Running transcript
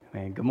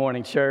Man, good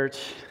morning, church.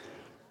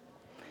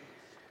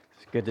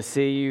 It's good to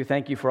see you.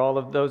 Thank you for all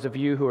of those of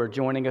you who are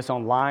joining us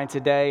online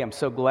today. I'm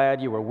so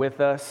glad you were with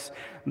us.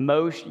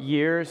 Most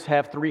years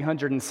have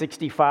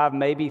 365,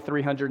 maybe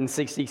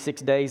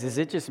 366 days. Is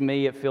it just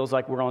me? It feels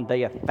like we're on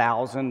day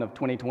 1,000 of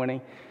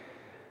 2020.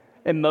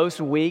 And most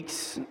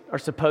weeks are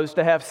supposed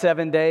to have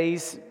 7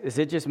 days. Is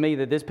it just me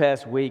that this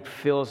past week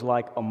feels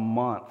like a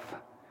month?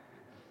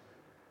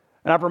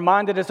 And I've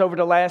reminded us over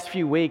the last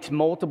few weeks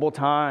multiple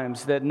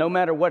times that no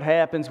matter what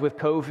happens with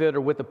COVID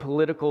or with the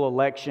political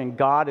election,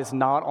 God is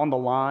not on the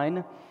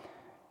line.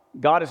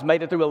 God has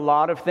made it through a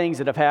lot of things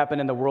that have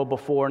happened in the world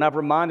before. And I've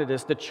reminded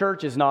us the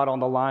church is not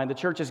on the line. The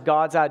church is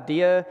God's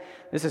idea.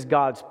 This is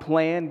God's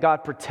plan.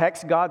 God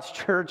protects God's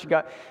church.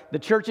 The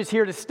church is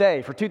here to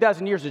stay. For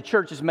 2,000 years, the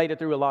church has made it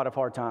through a lot of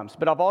hard times.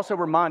 But I've also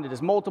reminded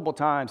us multiple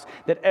times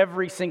that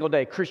every single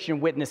day, Christian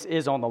witness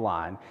is on the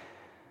line.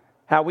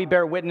 How we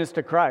bear witness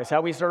to Christ,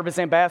 how we serve as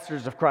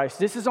ambassadors of Christ.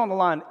 This is on the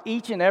line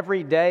each and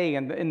every day,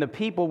 and the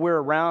people we're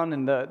around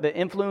and the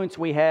influence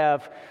we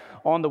have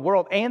on the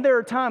world. And there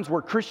are times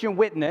where Christian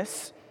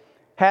witness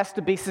has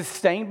to be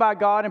sustained by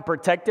God and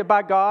protected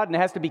by God and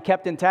has to be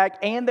kept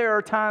intact. And there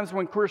are times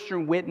when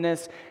Christian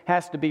witness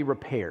has to be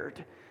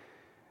repaired.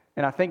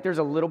 And I think there's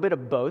a little bit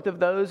of both of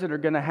those that are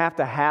going to have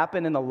to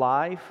happen in the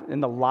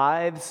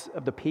lives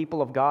of the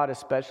people of God,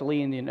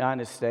 especially in the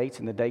United States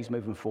in the days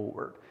moving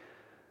forward.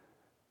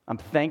 I'm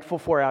thankful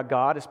for how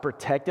God has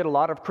protected a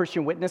lot of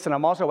Christian witness, and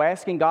I'm also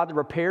asking God to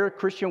repair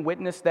Christian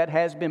witness that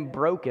has been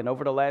broken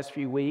over the last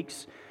few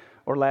weeks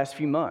or last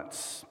few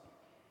months.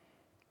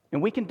 And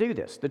we can do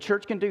this. The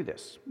church can do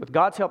this. With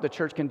God's help, the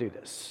church can do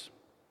this.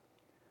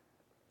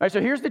 All right,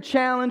 so here's the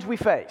challenge we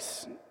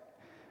face.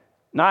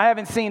 Now, I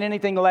haven't seen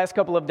anything the last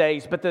couple of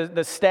days, but the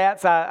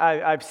stats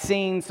I've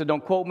seen, so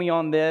don't quote me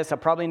on this. I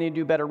probably need to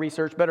do better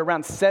research, but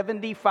around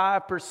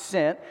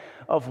 75%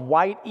 of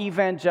white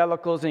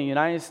evangelicals in the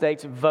United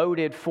States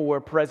voted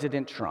for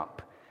President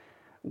Trump,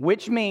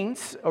 which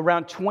means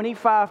around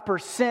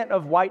 25%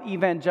 of white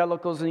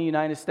evangelicals in the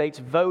United States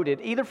voted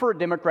either for a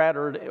Democrat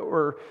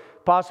or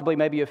possibly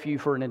maybe a few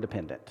for an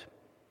independent.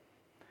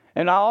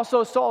 And I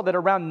also saw that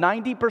around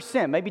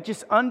 90%, maybe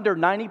just under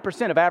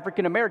 90% of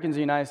African Americans in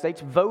the United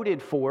States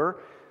voted for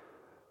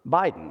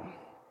Biden.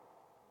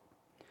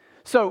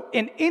 So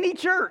in any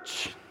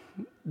church,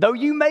 though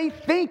you may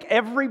think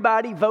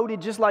everybody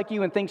voted just like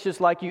you and thinks just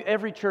like you,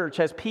 every church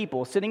has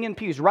people sitting in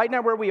pews right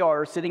now where we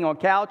are, sitting on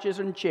couches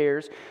and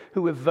chairs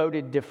who have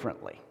voted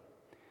differently.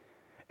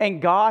 And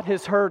God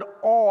has heard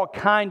all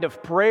kind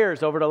of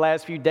prayers over the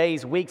last few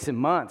days, weeks, and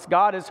months.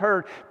 God has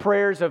heard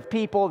prayers of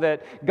people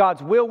that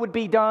God's will would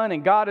be done,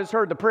 and God has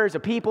heard the prayers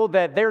of people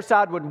that their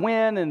side would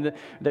win, and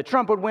that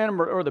Trump would win,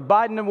 or that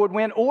Biden would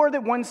win, or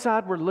that one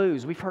side would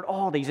lose. We've heard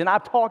all these, and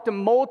I've talked to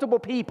multiple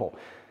people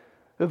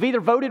who've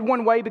either voted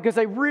one way because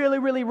they really,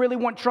 really, really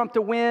want Trump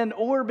to win,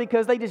 or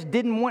because they just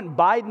didn't want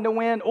Biden to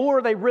win,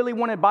 or they really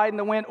wanted Biden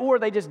to win, or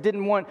they just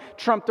didn't want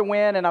Trump to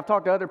win. And I've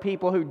talked to other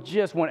people who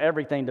just want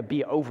everything to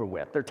be over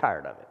with. They're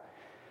tired of it.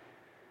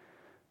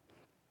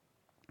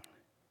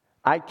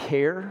 I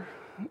care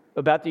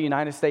about the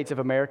United States of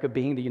America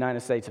being the United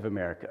States of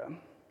America.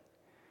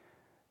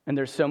 And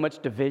there's so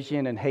much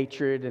division and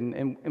hatred,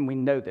 and we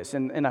know this.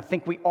 And I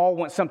think we all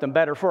want something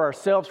better for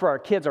ourselves, for our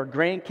kids, our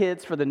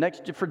grandkids,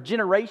 for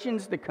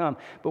generations to come.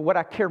 But what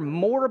I care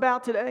more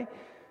about today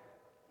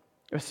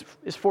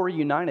is for a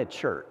united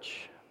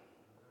church.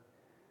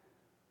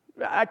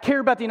 I care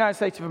about the United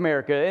States of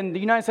America and the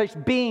United States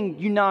being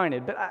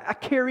united, but I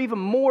care even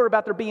more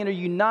about there being a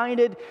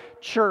united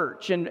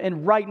church.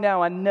 And right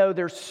now, I know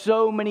there's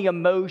so many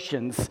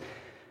emotions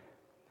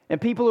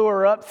and people who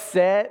are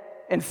upset,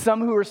 and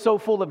some who are so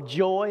full of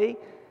joy.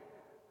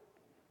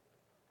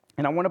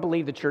 And I want to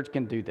believe the church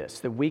can do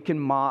this, that we can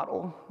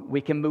model, we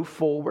can move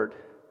forward.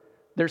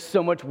 There's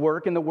so much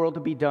work in the world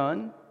to be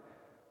done.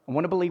 I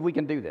want to believe we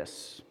can do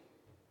this.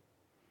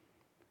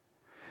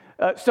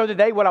 So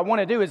today what I want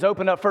to do is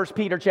open up 1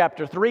 Peter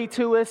chapter 3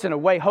 to us in a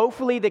way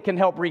hopefully that can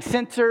help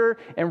recenter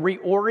and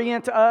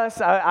reorient us.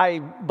 I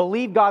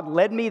believe God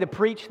led me to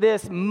preach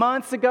this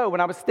months ago when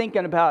I was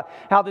thinking about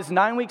how this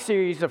 9-week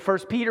series of 1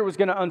 Peter was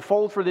going to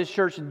unfold for this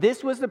church.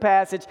 This was the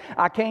passage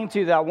I came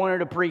to that I wanted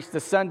to preach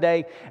the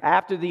Sunday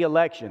after the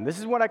election. This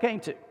is what I came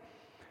to.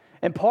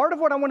 And part of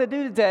what I want to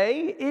do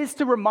today is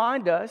to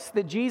remind us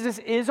that Jesus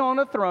is on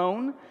a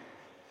throne.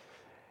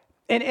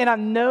 And I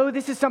know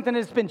this is something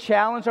that's been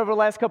challenged over the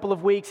last couple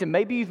of weeks, and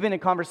maybe you've been in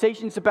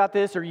conversations about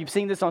this, or you've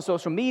seen this on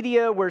social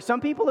media, where some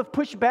people have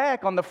pushed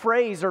back on the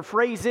phrase or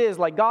phrases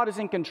like God is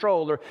in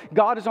control or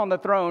God is on the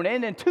throne.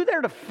 And to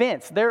their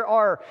defense, there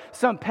are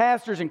some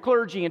pastors and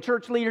clergy and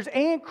church leaders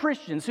and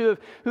Christians who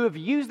have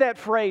used that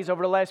phrase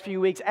over the last few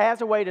weeks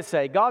as a way to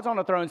say God's on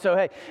the throne, so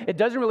hey, it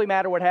doesn't really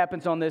matter what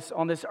happens on this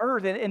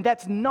earth. And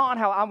that's not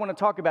how I want to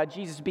talk about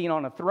Jesus being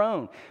on a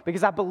throne,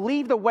 because I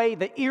believe the way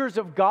the ears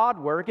of God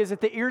work is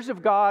that the ears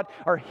of God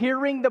are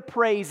hearing the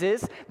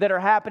praises that are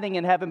happening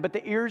in heaven, but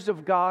the ears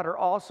of God are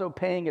also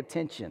paying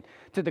attention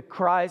to the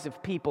cries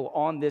of people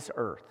on this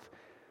earth.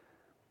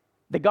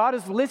 That God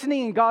is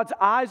listening and God's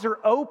eyes are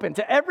open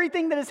to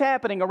everything that is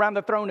happening around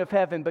the throne of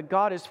heaven, but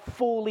God is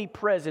fully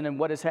present in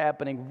what is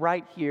happening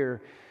right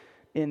here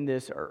in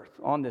this earth,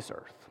 on this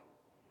earth.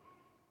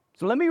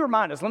 So let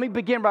me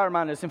begin by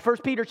reminding us. In 1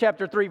 Peter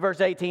chapter 3,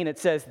 verse 18, it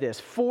says this: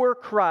 "For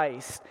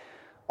Christ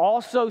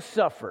also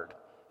suffered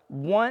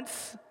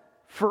once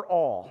for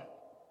all."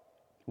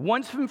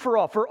 Once and for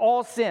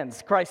all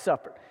sins, Christ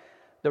suffered.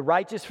 The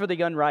righteous for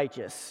the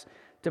unrighteous,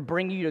 to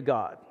bring you to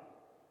God.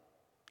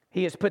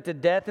 He was put to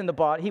death in the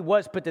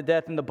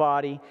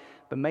body,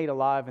 but made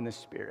alive in the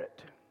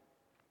spirit.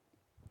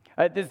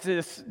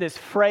 This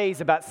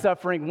phrase about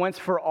suffering once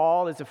for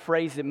all is a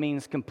phrase that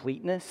means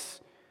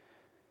completeness.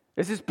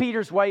 This is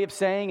Peter's way of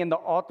saying, and the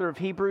author of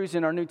Hebrews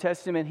in our New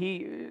Testament,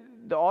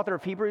 the author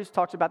of Hebrews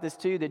talks about this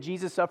too, that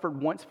Jesus suffered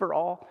once for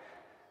all.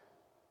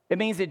 It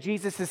means that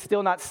Jesus is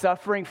still not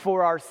suffering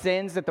for our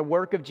sins, that the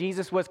work of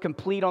Jesus was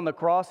complete on the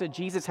cross, that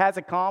Jesus has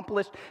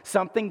accomplished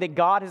something, that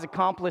God has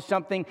accomplished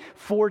something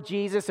for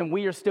Jesus, and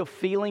we are still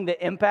feeling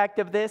the impact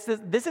of this.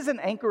 This is an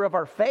anchor of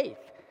our faith.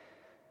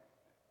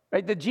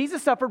 Right? That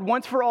Jesus suffered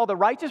once for all, the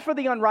righteous for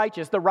the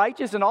unrighteous. The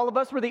righteous and all of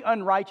us were the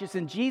unrighteous,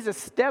 and Jesus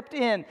stepped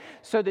in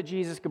so that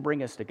Jesus could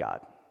bring us to God.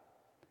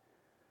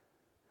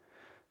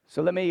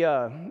 So let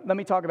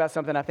me talk about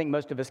something I think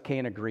most of us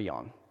can agree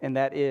on, and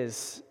that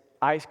is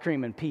ice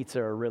cream and pizza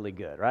are really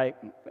good, right?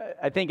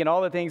 I think in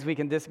all the things we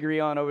can disagree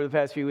on over the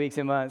past few weeks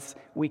and months,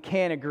 we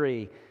can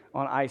agree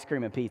on ice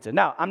cream and pizza.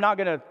 Now, I'm not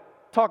going to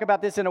talk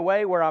about this in a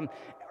way where I'm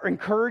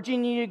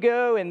encouraging you to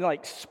go and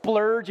like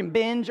splurge and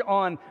binge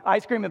on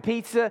ice cream and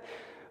pizza,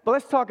 but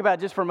let's talk about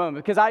it just for a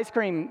moment, because ice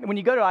cream, when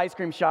you go to an ice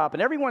cream shop,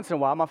 and every once in a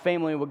while, my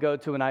family will go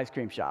to an ice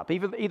cream shop,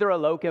 either a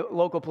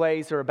local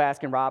place or a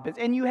Baskin Robbins,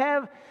 and you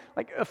have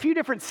like a few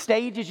different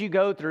stages you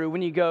go through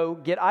when you go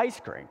get ice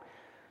cream.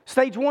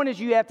 Stage one is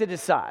you have to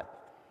decide,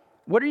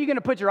 what are you going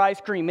to put your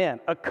ice cream in,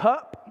 a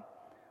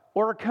cup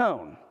or a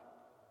cone?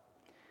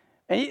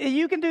 And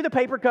you can do the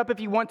paper cup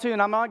if you want to,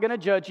 and I'm not going to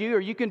judge you, or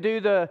you can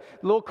do the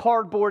little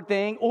cardboard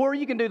thing, or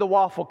you can do the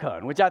waffle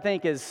cone, which I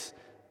think is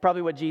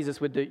probably what Jesus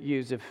would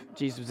use if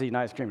Jesus was eating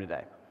ice cream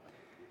today.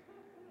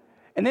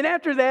 And then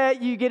after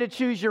that, you get to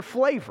choose your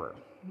flavor.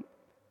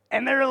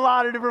 And there are a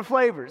lot of different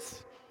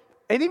flavors.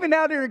 And even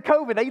now during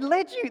COVID,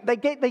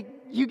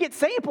 you get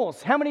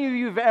samples. How many of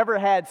you have ever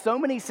had so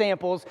many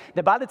samples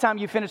that by the time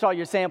you finish all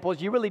your samples,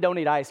 you really don't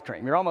need ice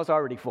cream? You're almost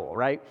already full,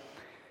 right?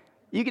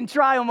 You can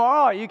try them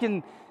all. You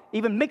can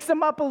even mix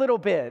them up a little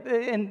bit,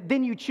 and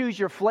then you choose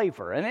your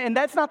flavor. And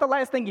that's not the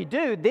last thing you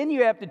do. Then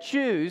you have to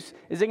choose,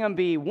 is it going to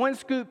be 1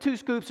 scoop, 2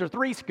 scoops, or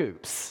 3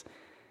 scoops?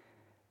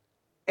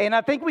 And I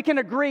think we can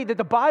agree that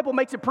the Bible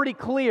makes it pretty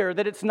clear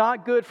that it's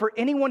not good for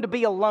anyone to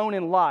be alone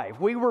in life.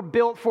 We were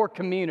built for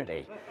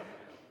community.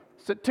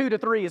 So 2 to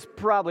 3 is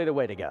probably the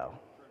way to go.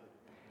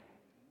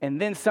 And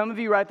then some of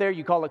you right there,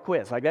 you call it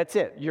quits. Like, that's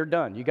it. You're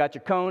done. You got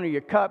your cone or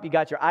your cup. You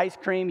got your ice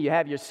cream. You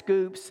have your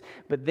scoops.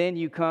 But then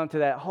you come to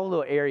that whole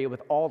little area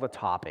with all the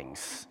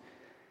toppings.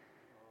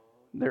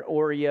 There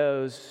are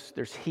Oreos.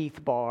 There's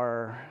Heath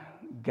Bar.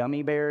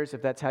 Gummy bears,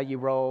 if that's how you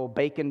roll.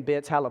 Bacon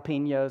bits,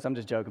 jalapenos. I'm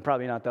just joking.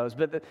 Probably not those.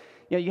 But,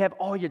 you have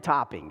all your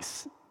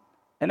toppings.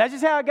 And that's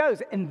just how it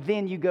goes. And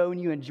then you go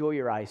and you enjoy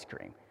your ice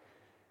cream.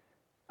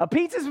 A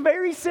pizza is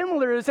very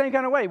similar in the same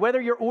kind of way. Whether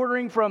you're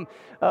ordering from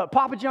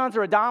Papa John's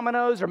or a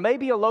Domino's or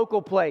maybe a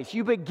local place,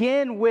 you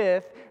begin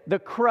with the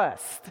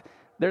crust.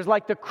 There's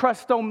like the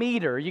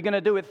crustometer. Are you going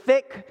to do it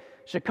thick,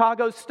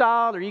 Chicago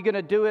style, or are you going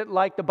to do it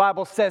like the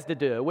Bible says to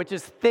do it, which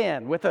is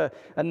thin with a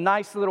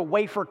nice little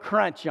wafer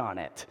crunch on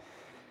it?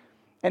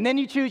 And then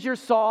you choose your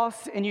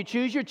sauce and you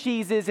choose your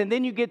cheeses, and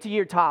then you get to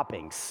your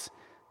toppings.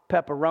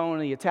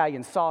 Pepperoni,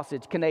 Italian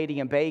sausage,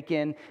 Canadian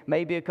bacon,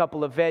 maybe a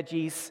couple of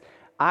veggies.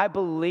 I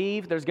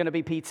believe there's going to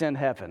be pizza in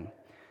heaven,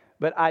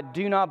 but I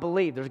do not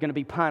believe there's going to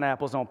be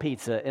pineapples on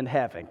pizza in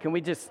heaven. Can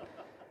we just,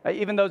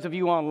 even those of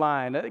you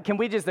online, can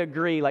we just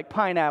agree like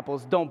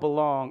pineapples don't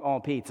belong on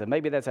pizza?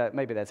 Maybe that's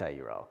how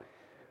you roll.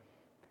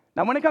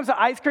 Now, when it comes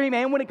to ice cream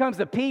and when it comes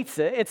to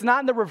pizza, it's not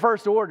in the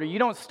reverse order. You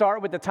don't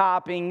start with the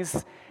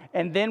toppings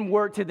and then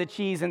work to the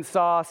cheese and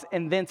sauce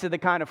and then to the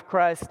kind of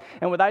crust.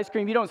 And with ice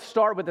cream, you don't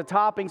start with the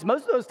toppings.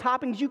 Most of those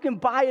toppings you can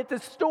buy at the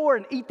store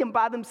and eat them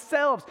by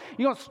themselves.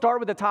 You don't start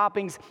with the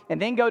toppings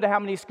and then go to how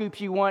many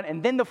scoops you want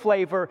and then the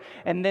flavor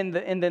and then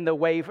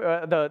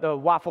the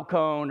waffle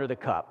cone or the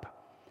cup.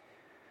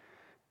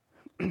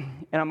 And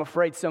I'm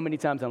afraid so many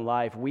times in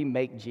life we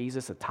make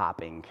Jesus a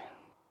topping.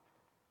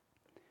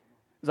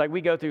 It's like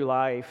we go through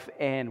life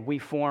and we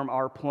form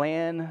our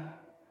plan.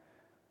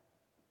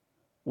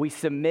 We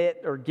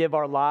submit or give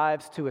our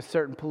lives to a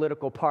certain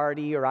political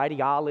party or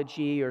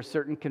ideology or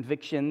certain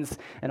convictions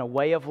and a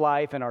way of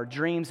life and our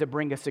dreams that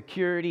bring us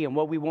security and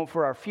what we want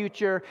for our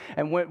future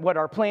and what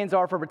our plans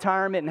are for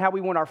retirement and how we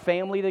want our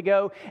family to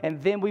go.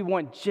 And then we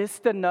want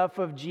just enough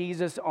of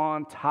Jesus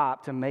on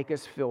top to make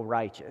us feel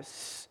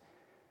righteous.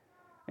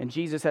 And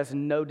Jesus has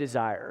no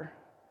desire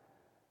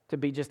to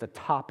be just a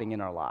topping in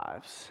our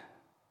lives,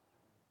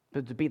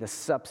 but to be the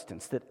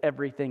substance that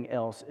everything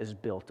else is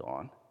built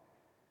on.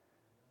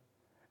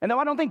 And though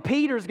I don't think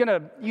Peter's going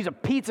to use a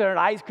pizza or an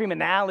ice cream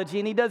analogy,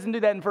 and he doesn't do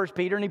that in 1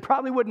 Peter, and he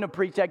probably wouldn't have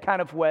preached that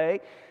kind of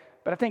way,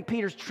 but I think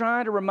Peter's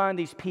trying to remind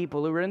these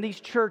people who are in these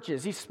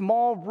churches, these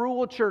small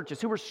rural churches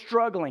who are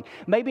struggling,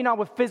 maybe not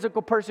with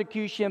physical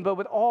persecution, but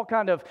with all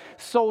kind of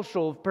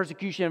social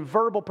persecution,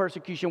 verbal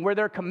persecution, where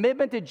their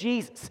commitment to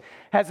Jesus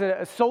has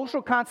a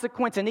social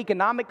consequence and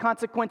economic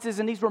consequences,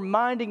 and he's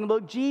reminding them,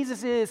 look,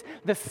 Jesus is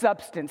the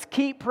substance.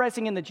 Keep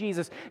pressing into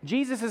Jesus.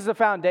 Jesus is the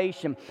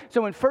foundation.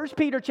 So in 1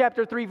 Peter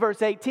chapter 3,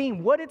 verse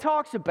 18, what it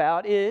talks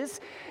about is,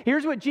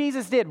 here's what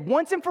Jesus did.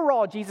 Once and for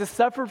all, Jesus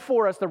suffered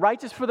for us, the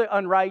righteous for the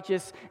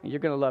unrighteous. You're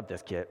going to love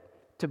this, kid,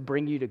 to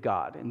bring you to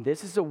God. And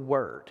this is a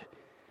word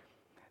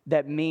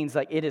that means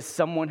like it is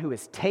someone who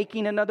is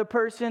taking another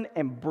person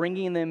and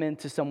bringing them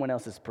into someone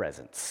else's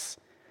presence.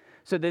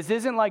 So this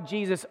isn't like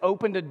Jesus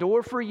opened a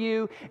door for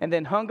you and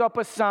then hung up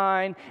a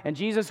sign and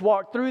Jesus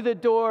walked through the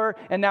door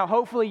and now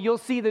hopefully you'll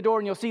see the door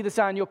and you'll see the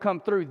sign and you'll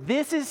come through.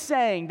 This is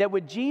saying that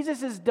what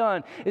Jesus has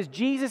done is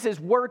Jesus is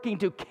working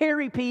to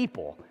carry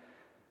people,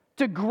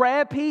 to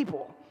grab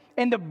people,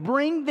 and to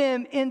bring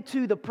them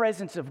into the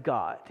presence of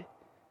God.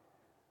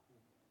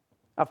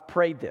 I've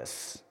prayed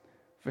this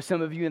for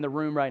some of you in the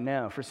room right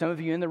now, for some of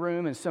you in the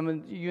room and some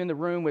of you in the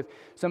room with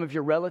some of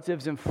your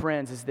relatives and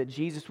friends, is that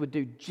Jesus would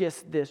do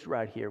just this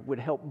right here, would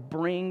help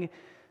bring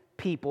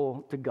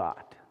people to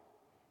God.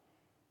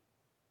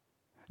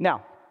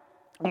 Now,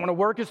 I want to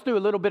work us through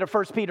a little bit of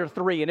 1 Peter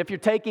 3, and if you're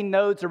taking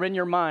notes or in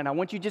your mind, I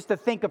want you just to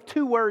think of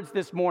two words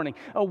this morning,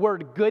 a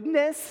word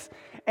goodness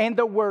and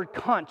the word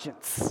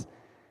conscience.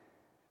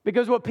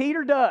 Because what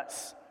Peter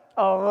does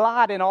a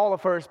lot in all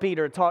of 1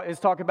 Peter is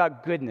talk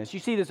about goodness.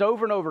 You see this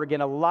over and over again,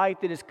 a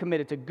life that is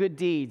committed to good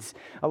deeds,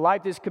 a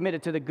life that is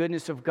committed to the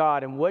goodness of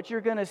God. And what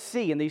you're going to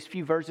see in these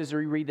few verses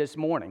we read this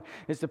morning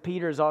is that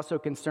Peter is also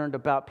concerned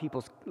about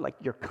people's, like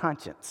your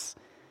conscience,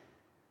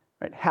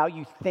 right? How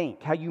you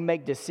think, how you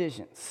make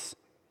decisions.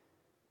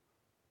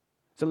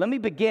 So let me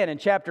begin in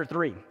chapter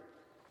 3,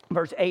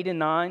 verse 8 and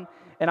 9.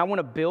 And I want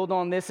to build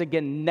on this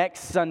again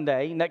next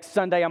Sunday. Next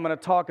Sunday, I'm going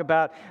to talk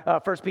about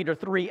 1 Peter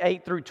 3,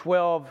 8 through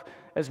 12,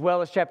 as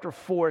well as chapter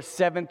 4,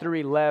 7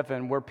 through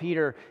 11, where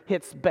Peter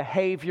hits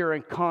behavior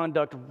and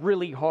conduct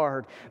really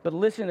hard. But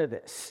listen to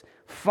this.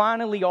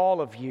 Finally,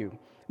 all of you,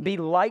 be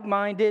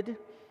like-minded,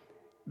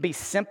 be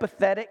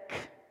sympathetic.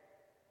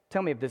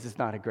 Tell me if this is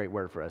not a great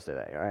word for us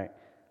today, all right?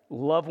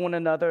 Love one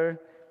another,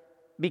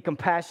 be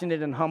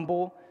compassionate and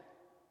humble.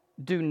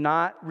 Do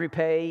not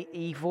repay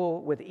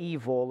evil with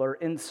evil or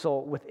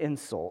insult with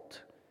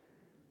insult.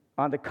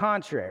 On the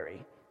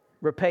contrary,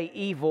 repay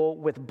evil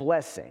with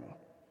blessing,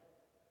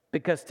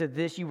 because to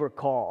this you were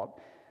called,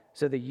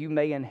 so that you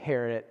may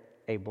inherit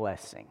a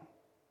blessing.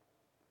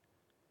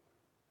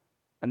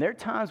 And there are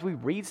times we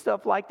read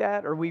stuff like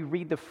that, or we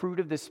read the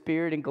fruit of the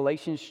Spirit in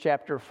Galatians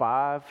chapter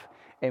 5,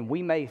 and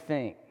we may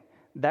think,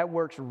 that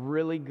works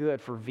really good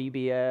for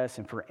VBS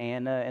and for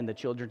Anna and the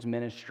children's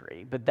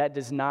ministry, but that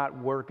does not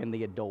work in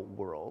the adult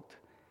world.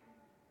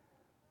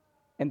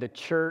 And the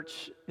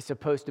church is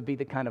supposed to be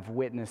the kind of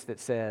witness that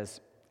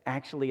says,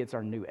 actually, it's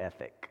our new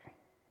ethic.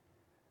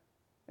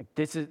 Like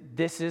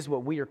this is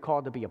what we are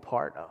called to be a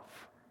part of.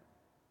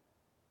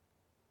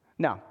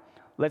 Now,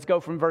 let's go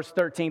from verse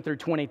 13 through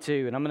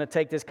 22, and I'm going to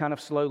take this kind of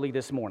slowly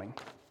this morning.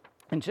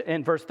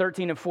 In verse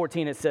 13 and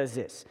 14, it says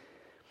this: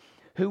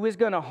 who is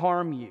going to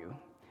harm you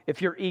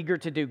if you're eager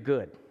to do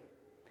good?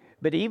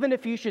 But even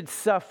if you should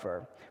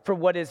suffer for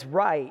what is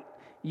right,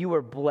 you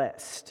are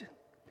blessed.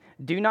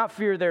 Do not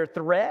fear their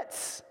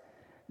threats.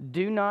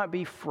 Do not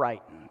be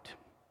frightened.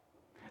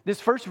 This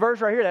first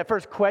verse right here, that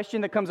first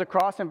question that comes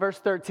across in verse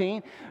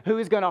 13, who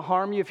is going to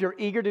harm you if you're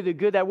eager to do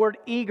good? That word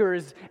eager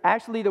is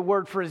actually the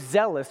word for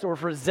zealous or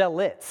for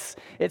zealots.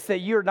 It's that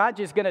you're not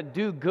just going to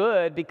do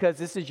good because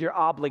this is your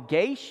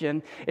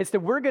obligation. It's that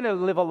we're going to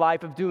live a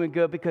life of doing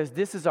good because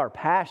this is our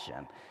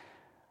passion.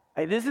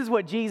 This is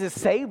what Jesus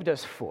saved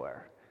us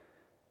for,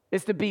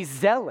 is to be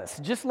zealous,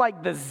 just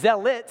like the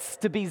zealots,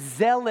 to be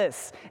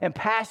zealous and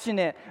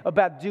passionate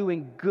about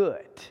doing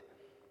good.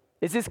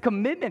 It's this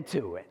commitment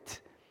to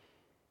it.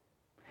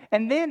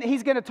 And then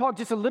he's going to talk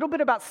just a little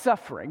bit about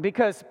suffering,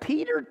 because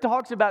Peter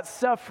talks about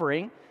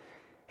suffering.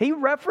 He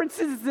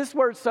references this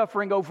word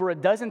suffering over a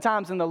dozen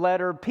times in the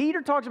letter.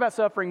 Peter talks about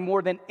suffering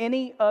more than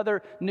any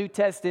other New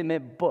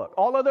Testament book.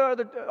 All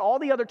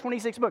the other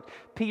 26 books,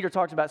 Peter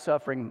talks about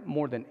suffering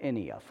more than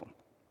any of them.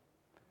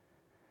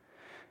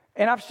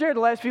 And I've shared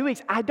the last few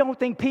weeks, I don't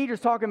think Peter's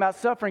talking about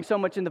suffering so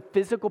much in the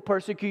physical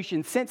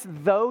persecution, since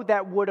though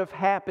that would have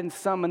happened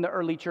some in the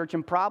early church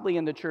and probably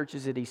in the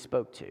churches that he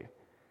spoke to.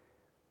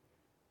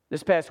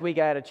 This past week,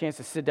 I had a chance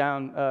to sit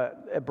down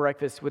at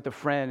breakfast with a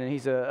friend, and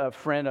he's a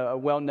friend, a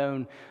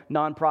well-known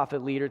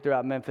nonprofit leader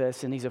throughout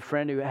Memphis, and he's a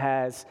friend who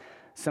has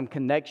some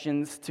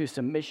connections to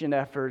some mission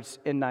efforts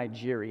in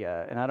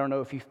Nigeria. And I don't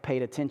know if you've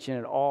paid attention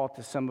at all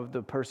to some of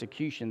the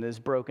persecution that's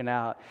broken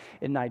out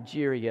in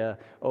Nigeria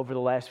over the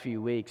last few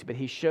weeks, but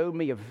he showed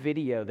me a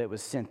video that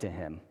was sent to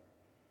him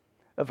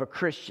of a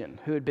Christian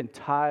who had been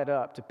tied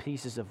up to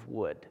pieces of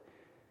wood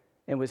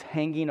and was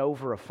hanging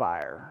over a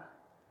fire.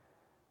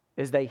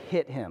 as they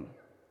hit him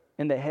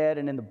in the head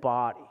and in the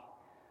body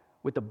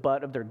with the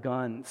butt of their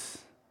guns.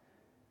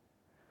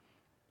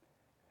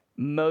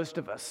 Most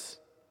of us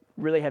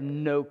really have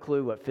no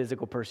clue what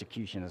physical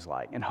persecution is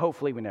like, and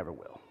hopefully we never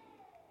will.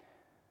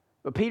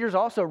 But Peter's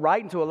also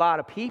writing to a lot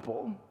of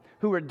people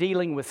who are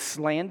dealing with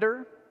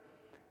slander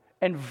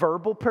and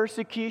verbal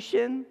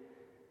persecution.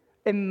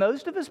 And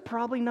most of us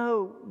probably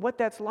know what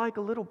that's like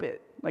a little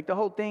bit. Like the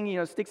whole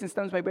thing, sticks and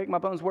stones may break my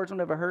bones, words will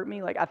never hurt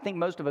me. Like I think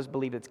most of us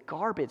believe it's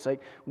garbage.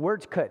 Like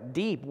words cut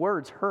deep,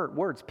 words hurt,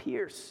 words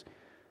pierce.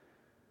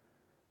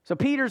 So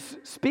Peter's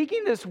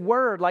speaking this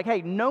word like,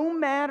 hey, no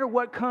matter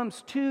what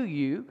comes to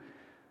you,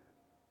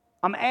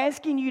 I'm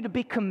asking you to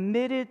be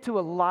committed to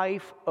a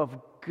life of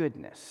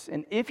goodness.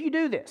 And if you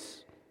do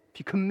this, if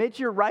you commit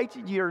your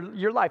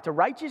life to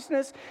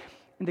righteousness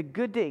and to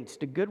good deeds,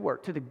 to good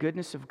work, to the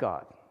goodness of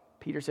God,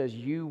 Peter says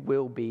you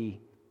will be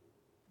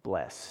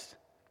blessed.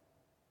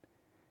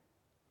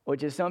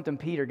 Which is something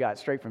Peter got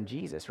straight from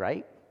Jesus,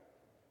 right?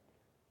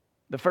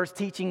 The first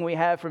teaching we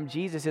have from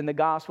Jesus in the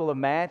Gospel of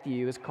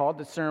Matthew is called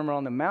the Sermon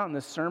on the Mount. And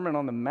the Sermon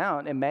on the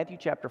Mount in Matthew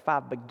chapter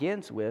 5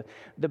 begins with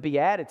the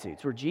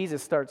Beatitudes, where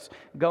Jesus starts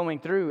going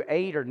through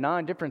 8 or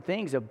 9 different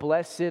things of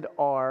blessed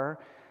are,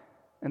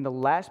 and the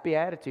last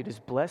Beatitude is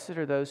blessed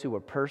are those who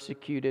are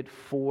persecuted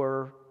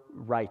for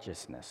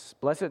righteousness.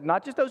 Blessed,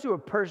 not just those who are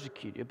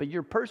persecuted, but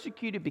you're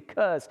persecuted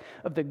because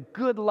of the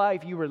good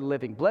life you were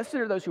living. Blessed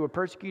are those who are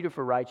persecuted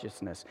for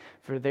righteousness,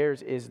 for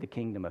theirs is the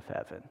kingdom of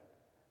heaven.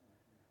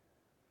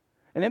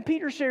 And then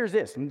Peter shares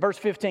this in verse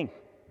 15.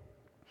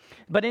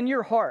 But in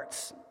your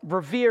hearts,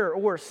 revere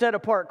or set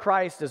apart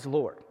Christ as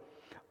Lord.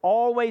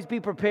 Always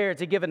be prepared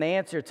to give an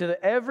answer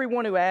to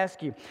everyone who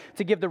asks you,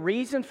 to give the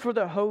reason for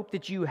the hope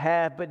that you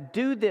have, but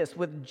do this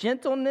with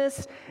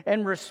gentleness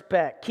and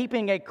respect,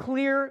 keeping a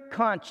clear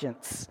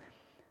conscience,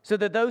 so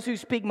that those who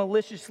speak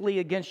maliciously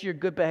against your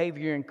good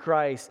behavior in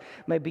Christ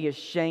may be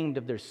ashamed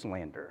of their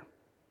slander.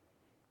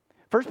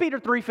 1 Peter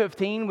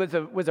 3:15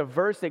 was a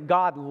verse that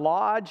God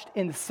lodged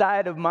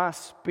inside of my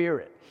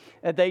spirit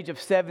at the age of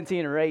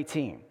 17 or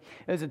 18.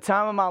 It was a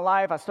time in my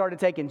life I started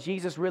taking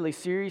Jesus really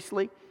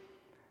seriously.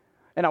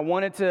 And I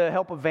wanted to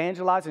help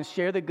evangelize and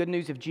share the good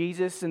news of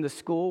Jesus in the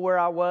school where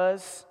I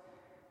was.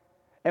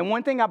 And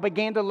one thing I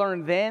began to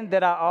learn then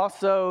that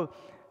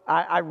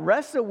I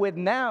wrestle with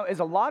now is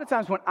a lot of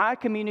times when I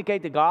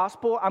communicate the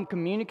gospel, I'm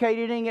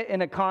communicating it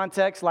in a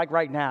context like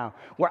right now,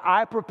 where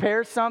I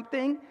prepare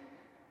something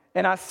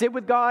and I sit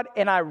with God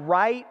and I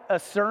write a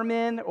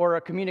sermon or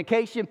a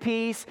communication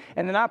piece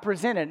and then I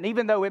present it. And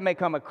even though it may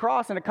come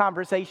across in a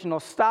conversational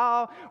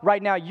style,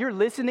 right now you're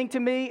listening to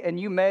me and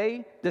you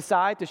may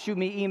decide to shoot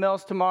me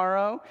emails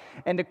tomorrow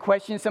and to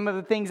question some of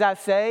the things I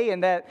say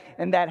and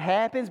that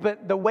happens.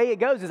 But the way it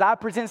goes is I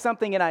present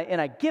something and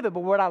I give it.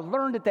 But what I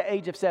learned at the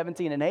age of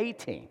 17 and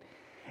 18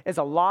 is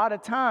a lot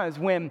of times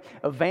when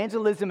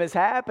evangelism is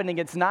happening,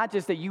 it's not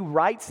just that you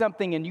write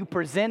something and you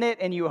present it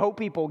and you hope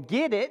people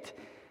get it.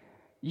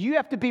 You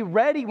have to be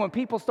ready when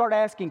people start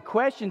asking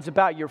questions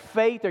about your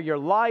faith or your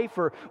life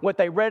or what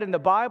they read in the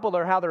Bible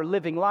or how they're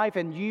living life,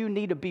 and you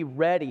need to be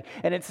ready.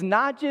 And it's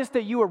not just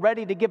that you are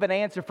ready to give an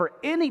answer for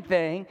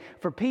anything.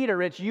 For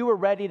Peter, it's you are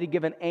ready to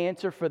give an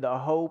answer for the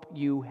hope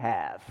you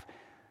have.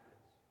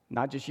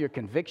 Not just your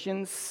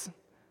convictions,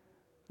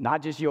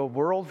 not just your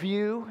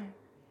worldview.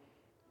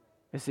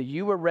 It's that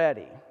you are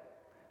ready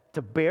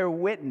to bear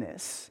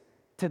witness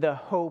to the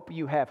hope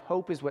you have.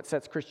 Hope is what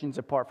sets Christians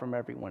apart from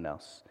everyone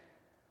else.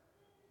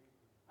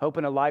 Hope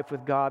in a life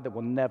with God that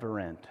will never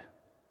end.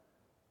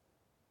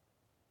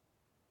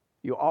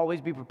 You'll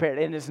always be prepared.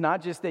 And it's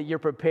not just that you're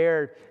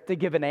prepared to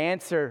give an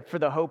answer for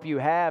the hope you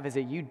have, is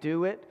that you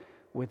do it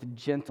with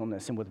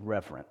gentleness and with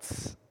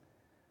reverence.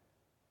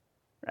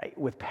 Right?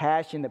 With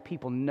passion that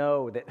people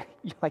know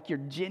that you're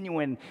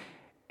genuine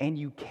and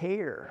you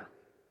care.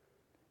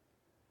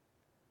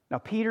 Now,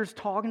 Peter's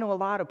talking to a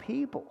lot of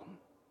people.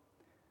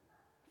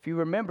 If you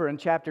remember in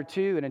chapter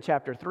 2 and in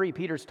chapter 3,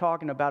 Peter's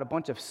talking about a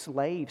bunch of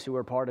slaves who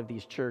are part of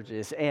these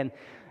churches and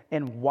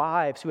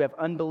wives who have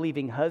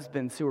unbelieving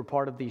husbands who are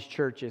part of these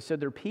churches. So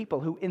they're people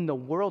who in the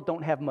world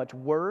don't have much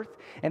worth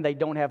and they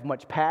don't have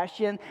much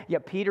passion,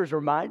 yet Peter's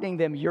reminding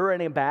them, you're an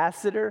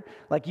ambassador,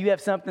 like you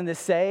have something to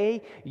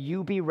say,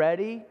 you be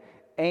ready,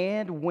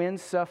 and when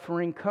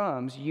suffering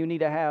comes, you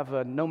need to have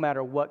a no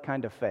matter what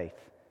kind of faith.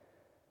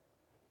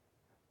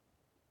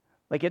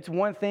 Like it's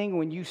one thing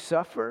when you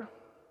suffer,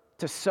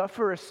 to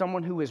suffer as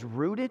someone who is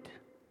rooted.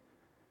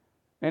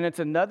 And it's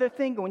another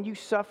thing when you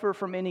suffer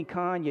from any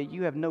kind, yet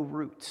you have no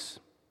roots.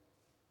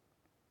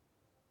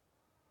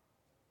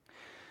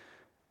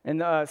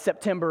 In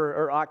September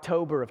or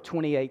October of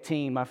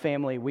 2018, my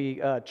family,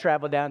 we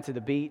traveled down to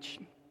the beach.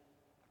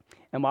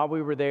 And while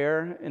we were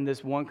there in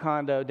this one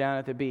condo down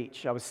at the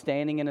beach, I was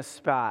standing in a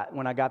spot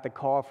when I got the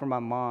call from my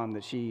mom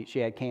that she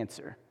had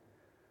cancer.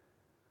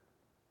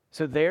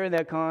 So there in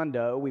that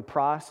condo, we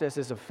processed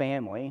as a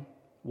family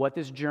what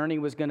this journey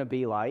was going to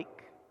be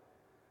like,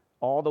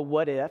 all the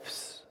what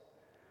ifs,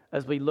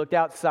 as we looked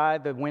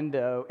outside the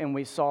window and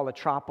we saw a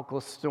tropical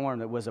storm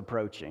that was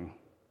approaching.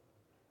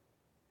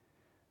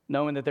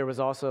 knowing that there was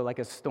also like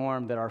a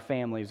storm that our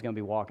family was going to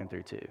be walking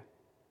through too.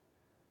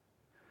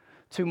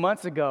 2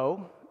 months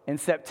ago, in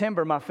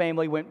September, my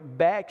family went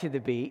back to the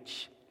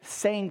beach,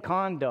 same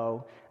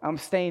condo. I'm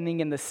staying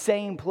in the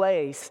same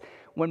place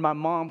when my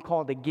mom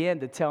called again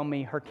to tell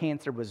me her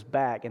cancer was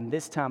back, and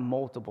this time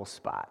multiple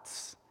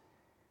spots.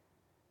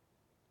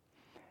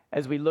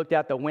 As we looked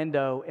out the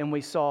window and we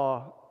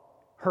saw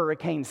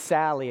Hurricane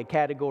Sally, a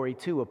Category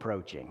 2,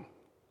 approaching,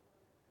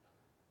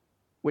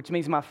 which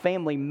means my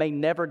family may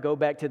never go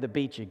back to the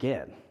beach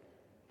again.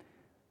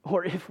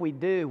 Or if we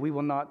do, we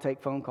will not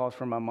take phone calls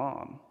from my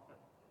mom.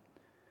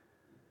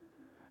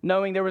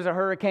 Knowing there was a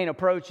hurricane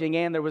approaching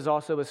and there was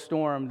also a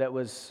storm that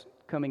was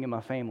coming in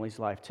my family's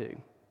life too.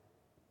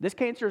 This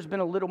cancer has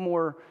been a little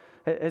more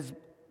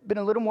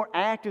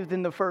active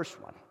than the first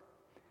one.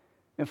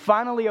 And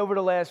finally, over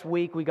the last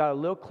week, we got a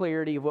little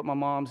clarity of what my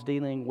mom's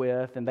dealing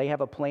with, and they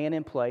have a plan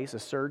in place, a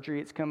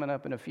surgery. It's coming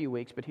up in a few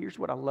weeks, but here's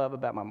what I love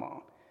about my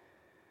mom.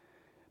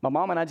 My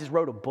mom and I just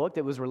wrote a book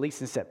that was released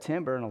in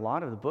September, and a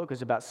lot of the book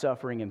is about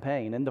suffering and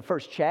pain. And the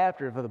first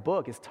chapter of the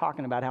book is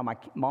talking about how my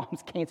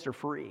mom's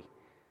cancer-free.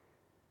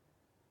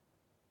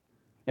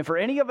 And for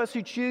any of us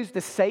who choose to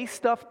say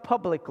stuff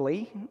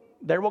publicly,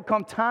 there will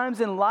come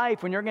times in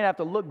life when you're going to have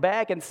to look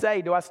back and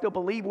say, do I still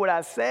believe what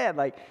I said?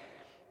 Like,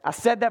 I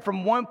said that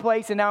from one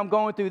place and now I'm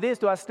going through this.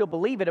 Do I still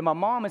believe it? And my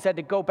mom has had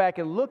to go back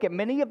and look at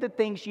many of the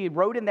things she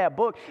wrote in that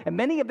book and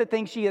many of the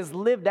things she has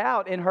lived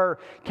out in her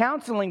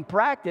counseling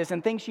practice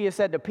and things she has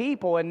said to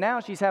people. And now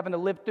she's having to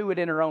live through it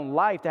in her own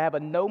life to have a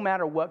no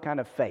matter what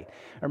kind of faith.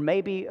 Or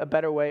maybe a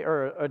better way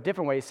or a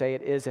different way to say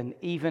it is an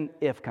even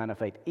if kind of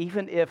faith.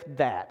 Even if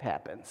that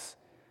happens,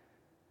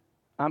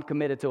 I'm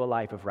committed to a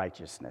life of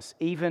righteousness.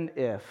 Even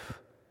if.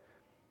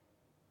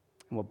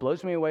 And what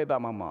blows me away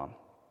about my mom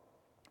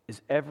is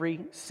every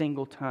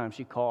single time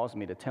she calls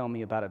me to tell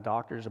me about a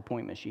doctor's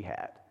appointment she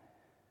had,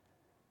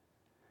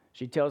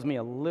 she tells me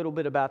a little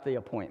bit about the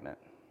appointment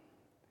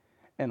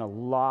and a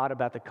lot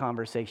about the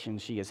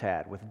conversations she has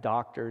had with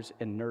doctors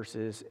and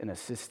nurses and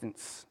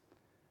assistants.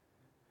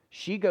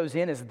 She goes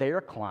in as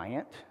their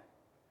client,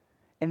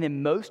 and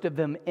then most of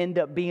them end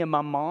up being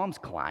my mom's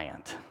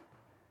client,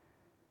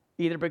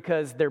 either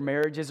because their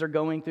marriages are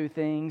going through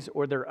things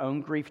or their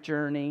own grief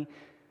journey.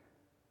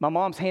 My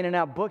mom's handing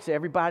out books to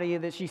everybody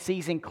that she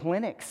sees in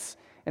clinics,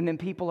 and then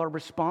people are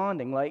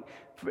responding. Like,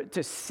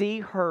 to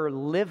see her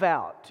live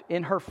out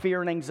in her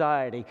fear and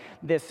anxiety,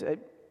 this,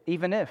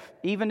 even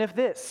if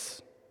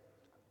this,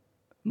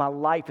 my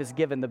life is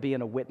given to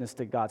being a witness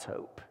to God's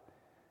hope.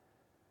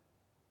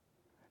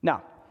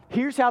 Now,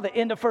 here's how the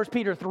end of 1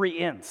 Peter 3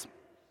 ends.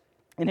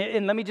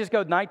 And let me just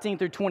go 19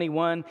 through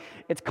 21.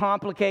 It's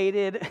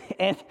complicated,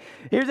 and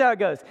here's how it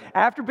goes.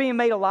 After being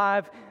made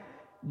alive,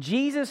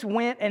 Jesus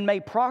went and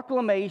made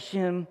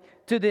proclamation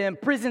to the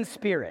imprisoned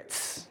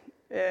spirits.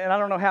 And I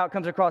don't know how it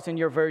comes across in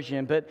your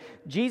version, but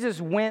Jesus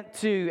went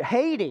to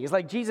Hades,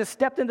 like Jesus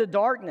stepped into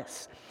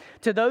darkness.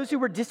 To those who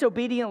were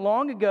disobedient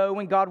long ago,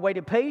 when God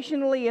waited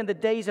patiently in the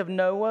days of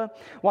Noah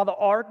while the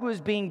ark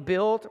was being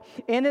built,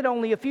 in it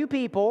only a few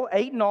people,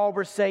 8 in all,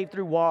 were saved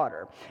through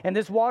water. And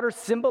this water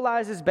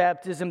symbolizes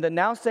baptism that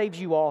now saves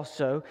you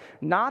also,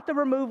 not the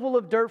removal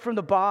of dirt from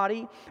the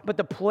body, but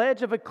the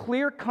pledge of a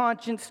clear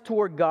conscience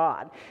toward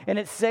God. And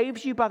it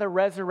saves you by the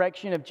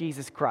resurrection of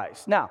Jesus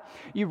Christ. Now,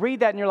 you read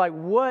that and you're like,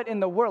 what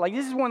in the world? Like,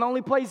 this is one of the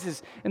only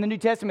places in the New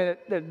Testament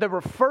that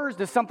refers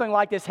to something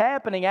like this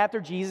happening after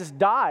Jesus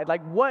died.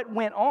 Like, what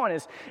went on?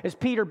 Is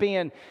Peter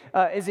being,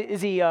 is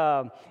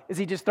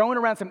he just throwing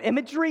around some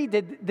imagery?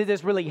 Did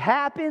this really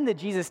happen? Did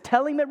Jesus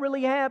tell him it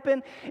really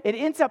happened? It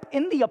ends up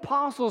in the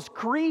Apostles'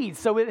 Creed,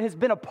 so it has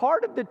been a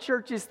part of the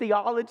church's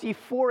theology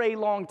for a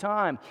long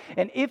time.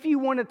 And if you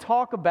want to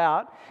talk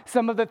about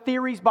some of the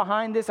theories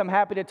behind this, I'm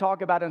happy to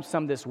talk about them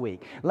some this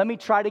week. Let me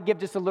try to give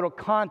just a little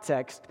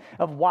context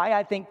of why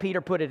I think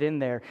Peter put it in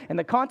there. And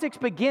the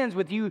context begins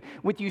with you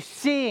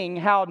seeing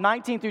how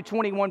 19 through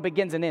 21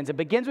 begins and ends. It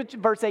begins with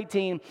verse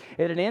 18,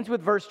 and it ends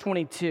with verse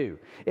 22.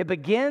 It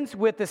begins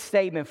with the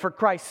statement, "For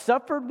Christ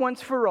suffered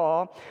once for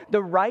all,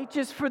 the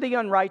righteous for the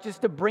unrighteous,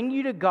 to bring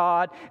you to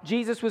God.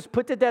 Jesus was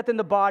put to death in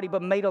the body,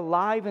 but made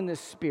alive in the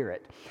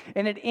spirit."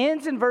 And it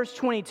ends in verse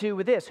 22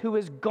 with this, "Who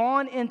has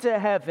gone into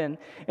heaven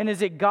and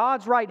is at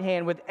God's right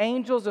hand with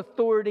angels,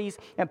 authorities,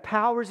 and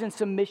powers in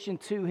submission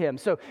to him."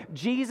 So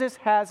Jesus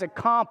has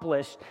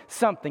accomplished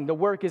something. The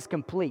work is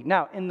complete.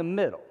 Now, in the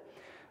middle,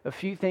 a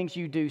few things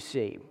you do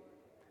see.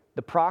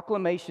 The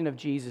proclamation of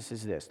Jesus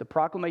is this. The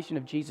proclamation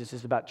of Jesus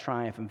is about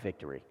triumph and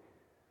victory.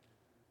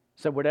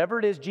 So whatever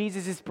it is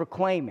Jesus is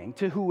proclaiming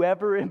to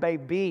whoever it may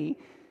be,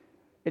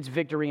 it's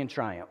victory and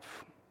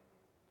triumph.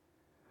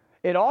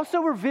 It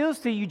also reveals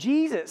to you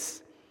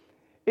Jesus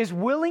is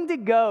willing to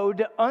go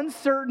to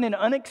uncertain and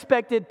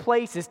unexpected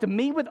places to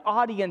meet with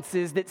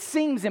audiences that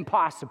seems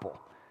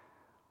impossible.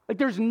 Like,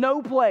 there's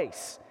no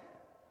place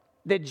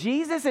that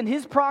Jesus and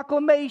his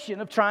proclamation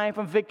of triumph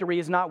and victory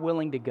is not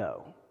willing to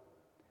go.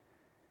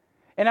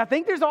 And I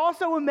think there's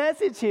also a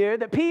message here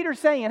that Peter's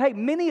saying, hey,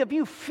 many of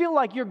you feel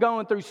like you're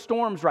going through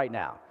storms right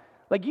now.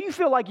 Like, you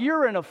feel like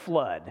you're in a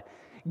flood.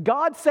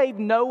 God saved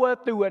Noah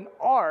through an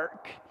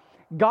ark.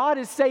 God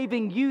is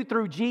saving you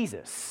through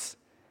Jesus.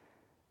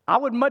 I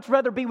would much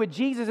rather be with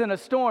Jesus in a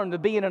storm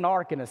than be in an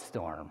ark in a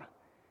storm.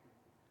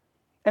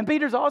 And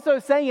Peter's also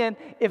saying,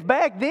 if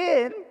back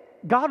then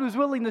God was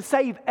willing to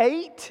save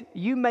 8,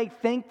 you may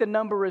think the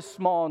number is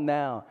small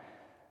now.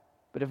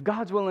 But if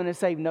God's willing to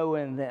save Noah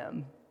and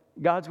them,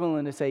 God's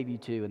willing to save you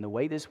too. And the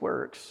way this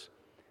works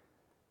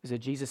is that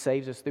Jesus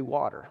saves us through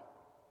water.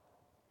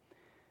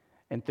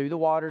 And through the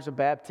waters of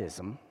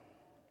baptism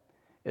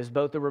is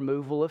both the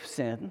removal of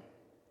sin,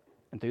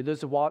 and through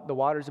the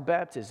waters of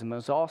baptism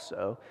is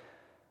also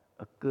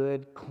a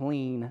good,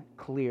 clean,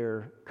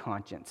 clear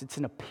conscience. It's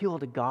an appeal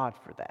to God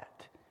for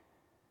that.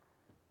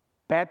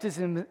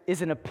 Baptism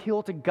is an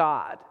appeal to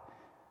God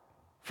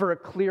for a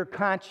clear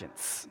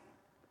conscience.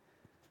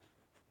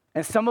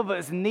 And some of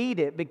us need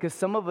it because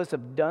some of us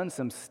have done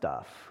some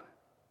stuff.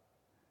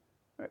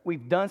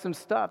 We've done some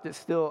stuff that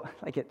still,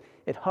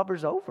 it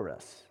hovers over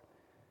us.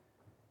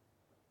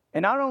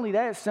 And not only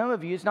that, some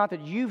of you, it's not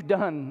that you've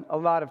done a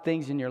lot of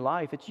things in your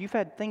life, it's you've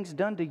had things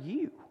done to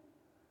you.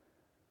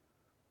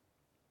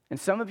 And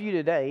some of you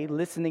today,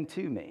 listening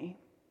to me,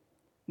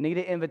 need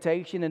an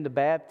invitation into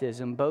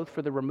baptism, both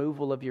for the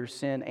removal of your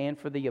sin and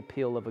for the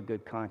appeal of a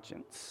good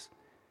conscience.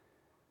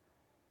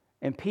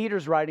 And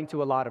Peter's writing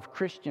to a lot of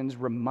Christians,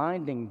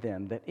 reminding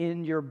them that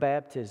in your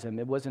baptism,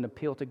 it was an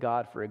appeal to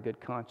God for a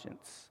good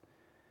conscience.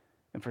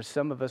 And for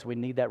some of us, we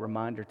need that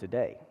reminder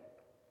today.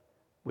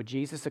 What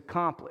Jesus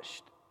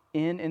accomplished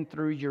in and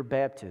through your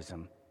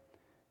baptism,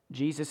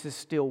 Jesus is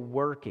still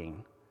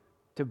working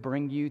to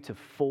bring you to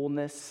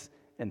fullness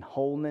and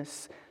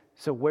wholeness.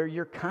 So where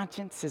your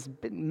conscience has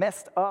been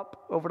messed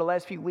up over the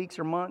last few weeks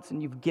or months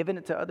and you've given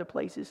it to other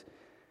places,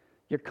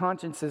 your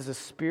conscience is a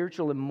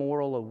spiritual and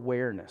moral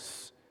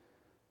awareness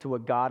to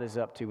what God is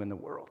up to in the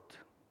world.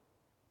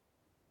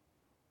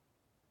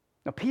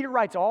 Now, Peter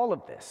writes all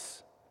of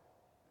this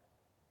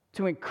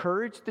to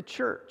encourage the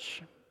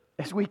church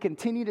as we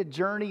continue to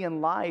journey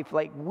in life.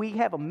 Like, we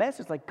have a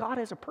message, like God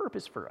has a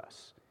purpose for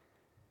us.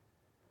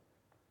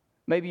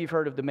 Maybe you've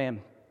heard of the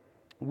man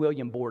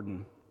William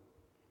Borden.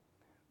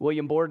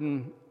 William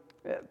Borden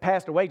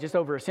passed away just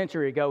over a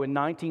century ago in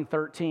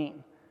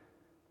 1913.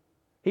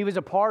 He was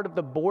a part of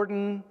the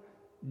Borden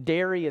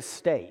dairy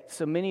estate.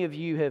 So many of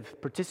you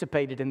have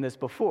participated in this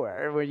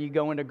before. When you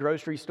go into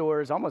grocery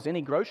stores, almost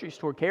any grocery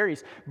store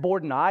carries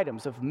Borden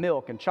items of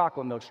milk and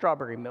chocolate milk,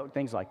 strawberry milk,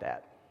 things like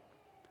that.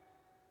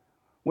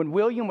 When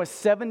William was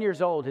 7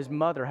 years old, his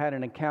mother had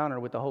an encounter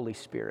with the Holy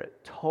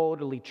Spirit,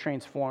 totally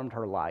transformed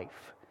her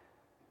life.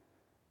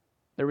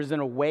 There was an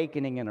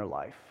awakening in her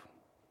life.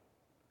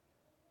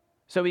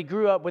 So he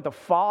grew up with a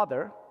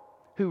father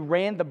who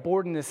ran the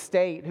Borden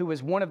estate, who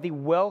was one of the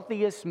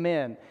wealthiest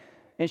men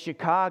in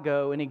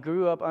Chicago, and he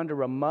grew up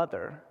under a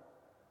mother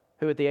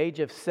who at the age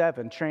of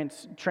 7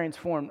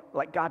 transformed,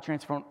 like God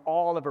transformed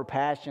all of her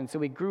passions. So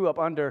he grew up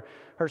under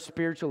her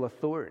spiritual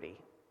authority.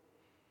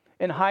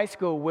 In high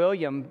school,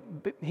 William,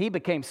 he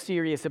became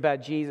serious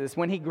about Jesus.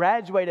 When he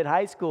graduated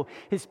high school,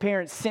 his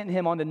parents sent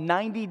him on a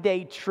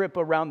 90-day trip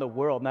around the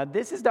world. Now,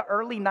 this is the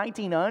early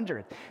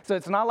 1900s, so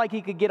it's not like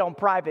he could get on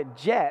private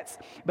jets,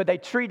 but they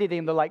treated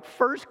him to like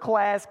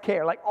first-class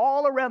care, like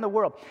all around the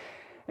world.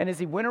 And as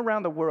he went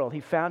around the world, he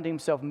found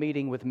himself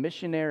meeting with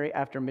missionary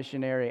after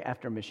missionary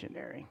after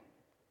missionary.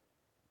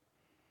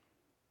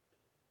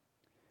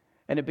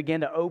 And it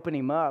began to open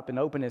him up and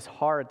open his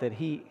heart that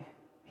he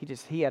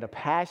had a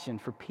passion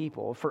for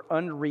people, for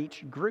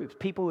unreached groups,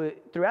 people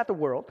throughout the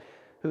world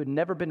who had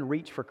never been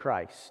reached for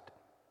Christ.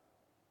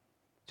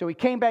 So he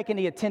came back and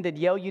he attended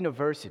Yale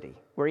University,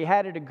 where he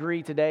had a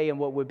degree today in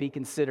what would be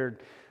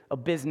considered a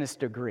business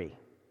degree.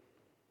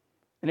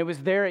 And it was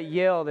there at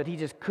Yale that he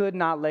just could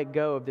not let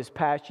go of this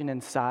passion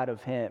inside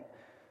of him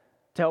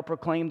to help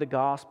proclaim the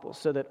gospel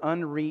so that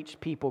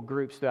unreached people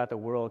groups throughout the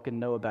world could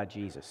know about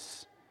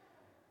Jesus.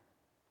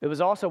 It was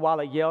also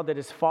while at Yale that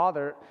his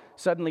father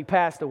suddenly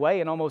passed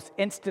away, and almost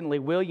instantly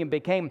William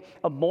became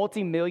a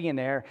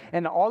multimillionaire.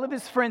 And all of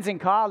his friends in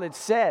college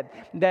said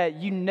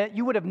that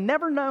you would have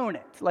never known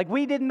it. Like,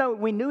 we didn't know,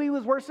 we knew he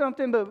was worth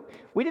something, but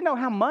we didn't know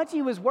how much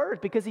he was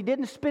worth because he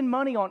didn't spend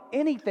money on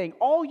anything.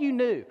 All you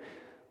knew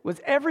was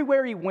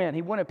everywhere he went,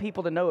 he wanted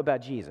people to know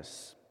about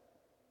Jesus.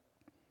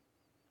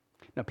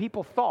 Now,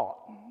 people thought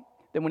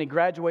that when he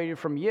graduated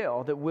from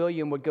Yale, that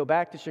William would go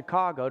back to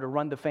Chicago to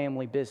run the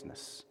family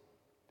business.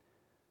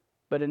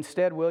 But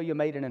instead, William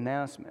made an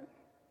announcement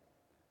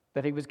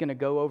that he was going to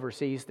go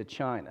overseas to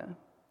China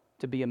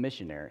to be a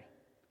missionary.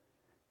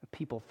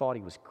 People thought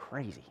he was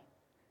crazy.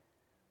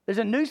 There's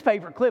a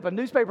newspaper clip, a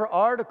newspaper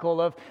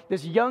article of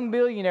this young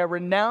millionaire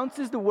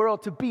renounces the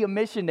world to be a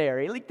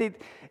missionary.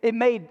 It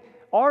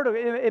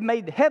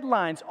made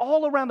headlines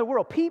all around the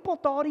world. People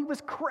thought he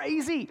was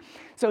crazy.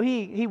 So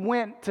he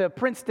went to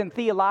Princeton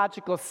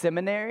Theological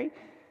Seminary.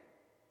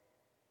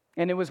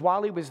 And it was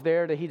while he was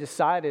there that he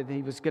decided that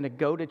he was going to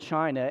go to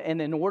China.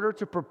 And in order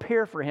to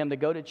prepare for him to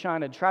go to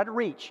China, try to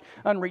reach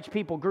unreached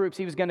people groups,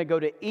 he was going to go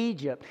to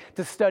Egypt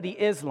to study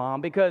Islam,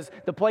 because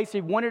the place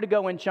he wanted to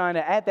go in China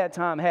at that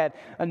time had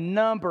a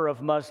number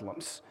of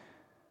Muslims.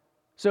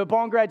 So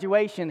upon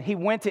graduation, he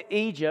went to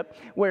Egypt,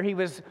 where he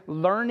was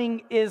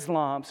learning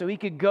Islam so he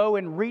could go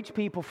and reach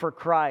people for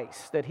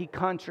Christ. That he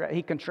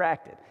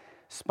contracted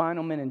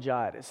spinal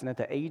meningitis. And at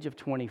the age of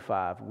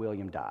 25,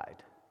 William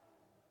died.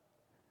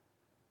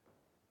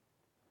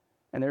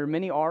 And there are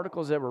many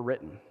articles that were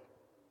written,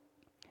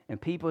 and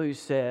people who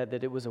said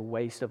that it was a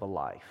waste of a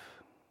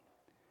life.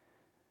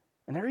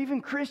 And there are even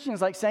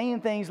Christians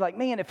saying things like,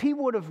 man, if he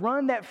would have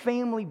run that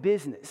family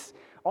business,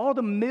 all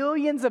the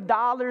millions of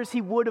dollars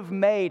he would have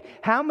made,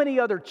 how many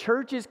other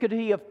churches could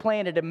he have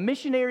planted and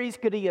missionaries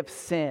could he have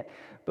sent?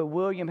 But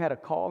William had a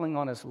calling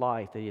on his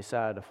life that he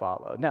decided to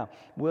follow. Now,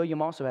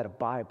 William also had a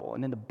Bible,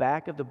 and in the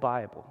back of the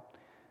Bible,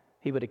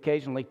 he would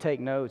occasionally take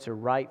notes or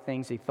write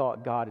things he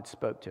thought God had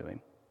spoke to him.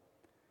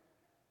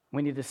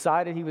 When he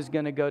decided he was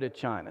going to go to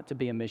China to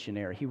be a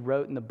missionary, he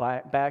wrote in the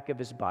back of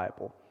his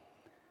Bible,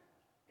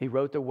 he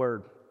wrote the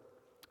word,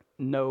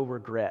 "no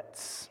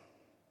regrets."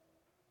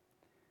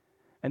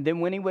 And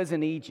then when he was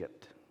in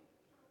Egypt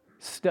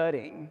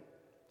studying,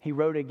 he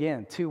wrote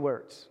again 2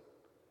 words,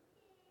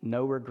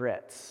 "no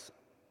regrets."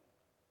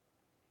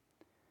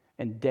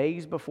 And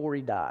days before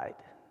he died,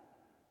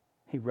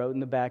 he wrote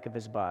in the back of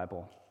his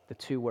Bible the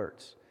 2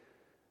 words,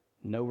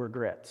 "no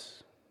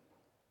regrets."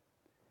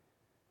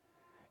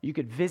 You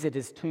could visit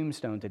his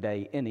tombstone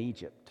today in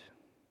Egypt.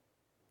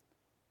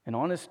 And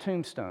on his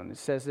tombstone, it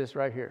says this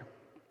right here.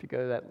 If you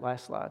go to that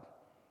last slide.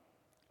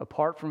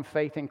 Apart from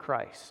faith in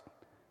Christ,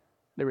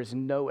 there is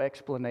no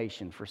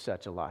explanation for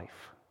such a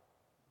life.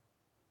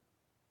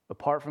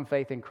 Apart from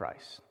faith in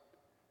Christ,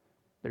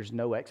 there's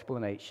no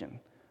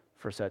explanation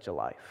for such a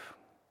life.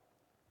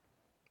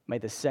 May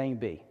the same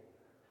be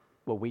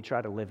what we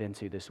try to live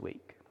into this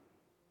week.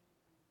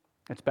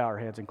 Let's bow our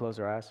heads and close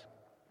our eyes.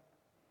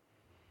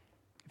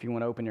 If you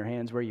want to open your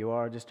hands where you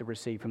are just to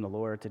receive from the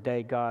Lord.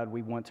 Today, God,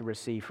 we want to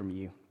receive from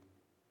you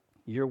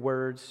your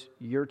words,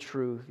 your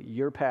truth,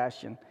 your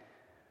passion,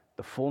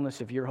 the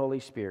fullness of your Holy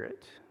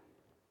Spirit.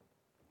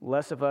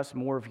 Less of us,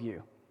 more of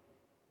you.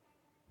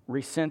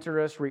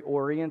 Recenter us,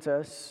 reorient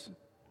us.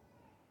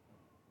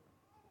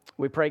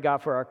 We pray, God,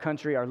 for our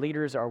country, our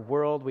leaders, our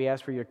world. We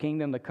ask for your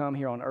kingdom to come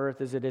here on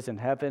earth as it is in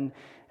heaven.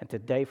 And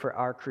today for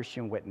our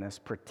Christian witness,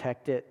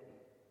 protect it,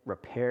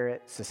 repair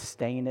it,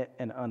 sustain it,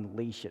 and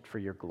unleash it for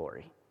your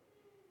glory.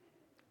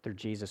 Through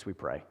Jesus we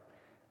pray.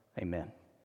 Amen.